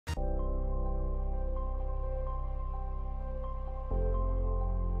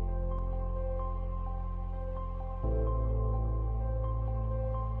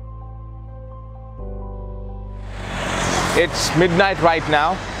It's midnight right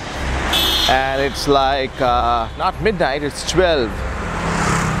now, and it's like not midnight, it's 12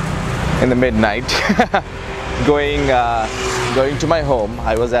 in the midnight. going to my home.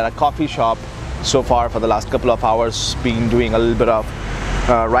 I was at a coffee shop so far for the last couple of hours, been doing a little bit of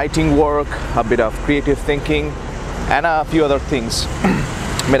writing work, a bit of creative thinking, and a few other things.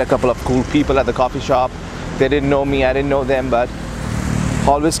 Met a couple of cool people at the coffee shop. They didn't know me, I didn't know them, but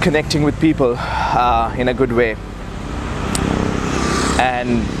always connecting with people in a good way.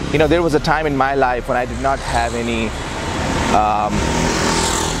 And you know, there was a time in my life when I did not have any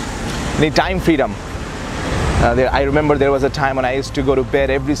time freedom. I remember there was a time when I used to go to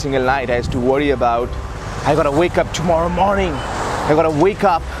bed every single night. I used to worry about, I gotta wake up tomorrow morning. I gotta wake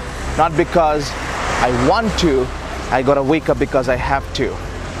up not because I want to, I gotta wake up because I have to.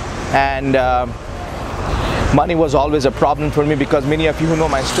 And money was always a problem for me, because many of you who know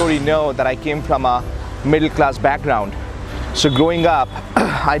my story know that I came from a middle class background. So growing up,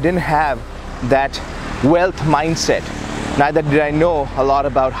 I didn't have that wealth mindset. Neither did I know a lot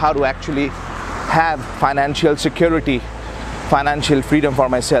about how to actually have financial security, financial freedom for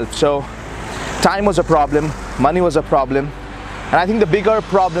myself. So time was a problem, money was a problem, and I think the bigger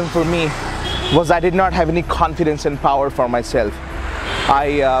problem for me was I did not have any confidence and power for myself.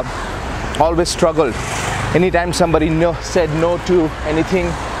 I always struggled. Anytime somebody said no to anything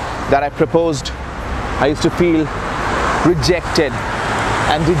that I proposed, I used to feel rejected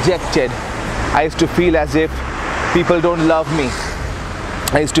and dejected. I used to feel as if people don't love me.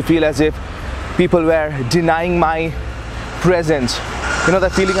 I used to feel as if people were denying my presence. You know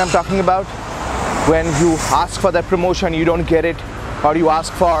the feeling I'm talking about? When you ask for that promotion, you don't get it, or you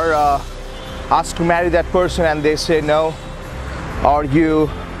ask to marry that person and they say no, or you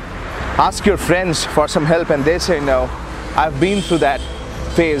ask your friends for some help and they say no. I've been through that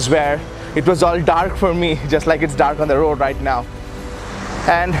phase where it was all dark for me, just like it's dark on the road right now.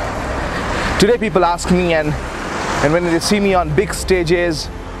 And today people ask me, and when they see me on big stages,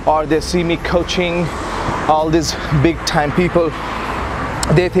 or they see me coaching all these big time people,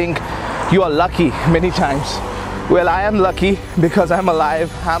 they think you are lucky many times. Well, I am lucky because I'm alive.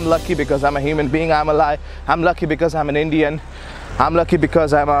 I'm lucky because I'm a human being. I'm alive. I'm lucky because I'm an Indian. I'm lucky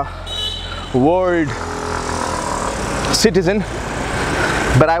because I'm a world citizen.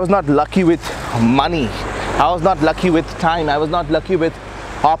 But I was not lucky with money. I was not lucky with time. I was not lucky with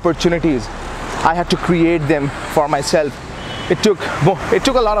opportunities. I had to create them for myself. It took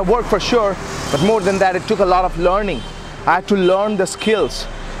a lot of work for sure, but more than that, it took a lot of learning. I had to learn the skills,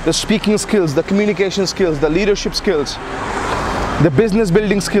 the speaking skills, the communication skills, the leadership skills, the business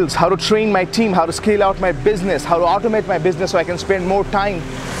building skills, how to train my team, how to scale out my business, how to automate my business so I can spend more time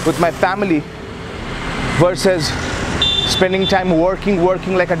with my family versus spending time working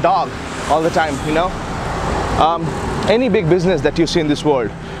like a dog all the time, you know. Any big business that you see in this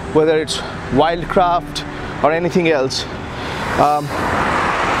world, whether it's wildcraft or anything else,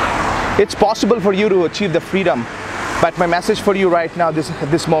 it's possible for you to achieve the freedom. But my message for you right now, at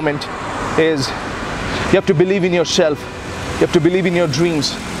this moment, is you have to believe in yourself. You have to believe in your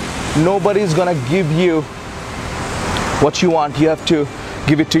dreams. Nobody's gonna give you what you want. You have to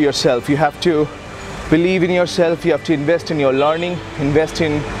give it to yourself. You have to believe in yourself. You have to invest in your learning, invest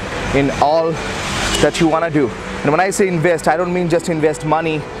in all that you want to do. And when I say invest, I don't mean just invest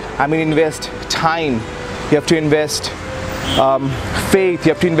money. I mean invest time. You have to invest faith.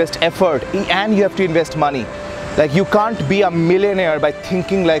 You have to invest effort, and you have to invest money. Like, you can't be a millionaire by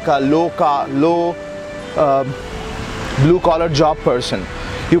thinking like a low blue collar job person.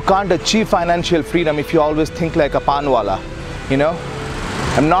 You can't achieve financial freedom if you always think like a panwala, you know.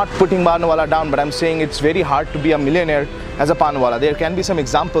 I'm not putting panwala down, but I'm saying it's very hard to be a millionaire as a panwala. There can be some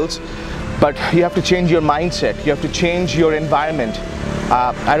examples, but you have to change your mindset. You have to change your environment.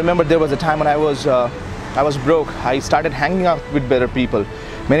 I remember there was a time when I was broke. I started hanging out with better people.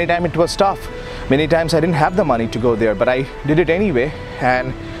 Many times it was tough. Many times I didn't have the money to go there, but I did it anyway.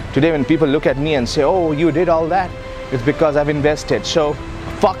 And today when people look at me and say, oh, you did all that, it's because I've invested. So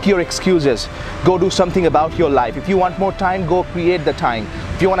fuck your excuses. Go do something about your life. If you want more time, go create the time.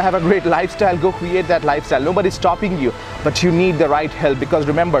 If you want to have a great lifestyle, go create that lifestyle. Nobody's stopping you, but you need the right help, because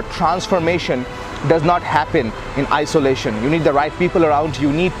remember, transformation does not happen in isolation. You need the right people around you.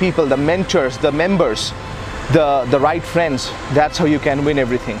 You need people, the mentors, the members, the right friends. That's how you can win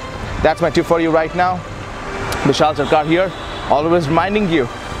everything. That's my tip for you right now. Bishal Sarkar here, always reminding you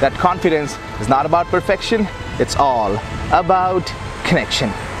that confidence is not about perfection. It's all about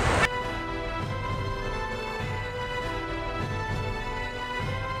connection.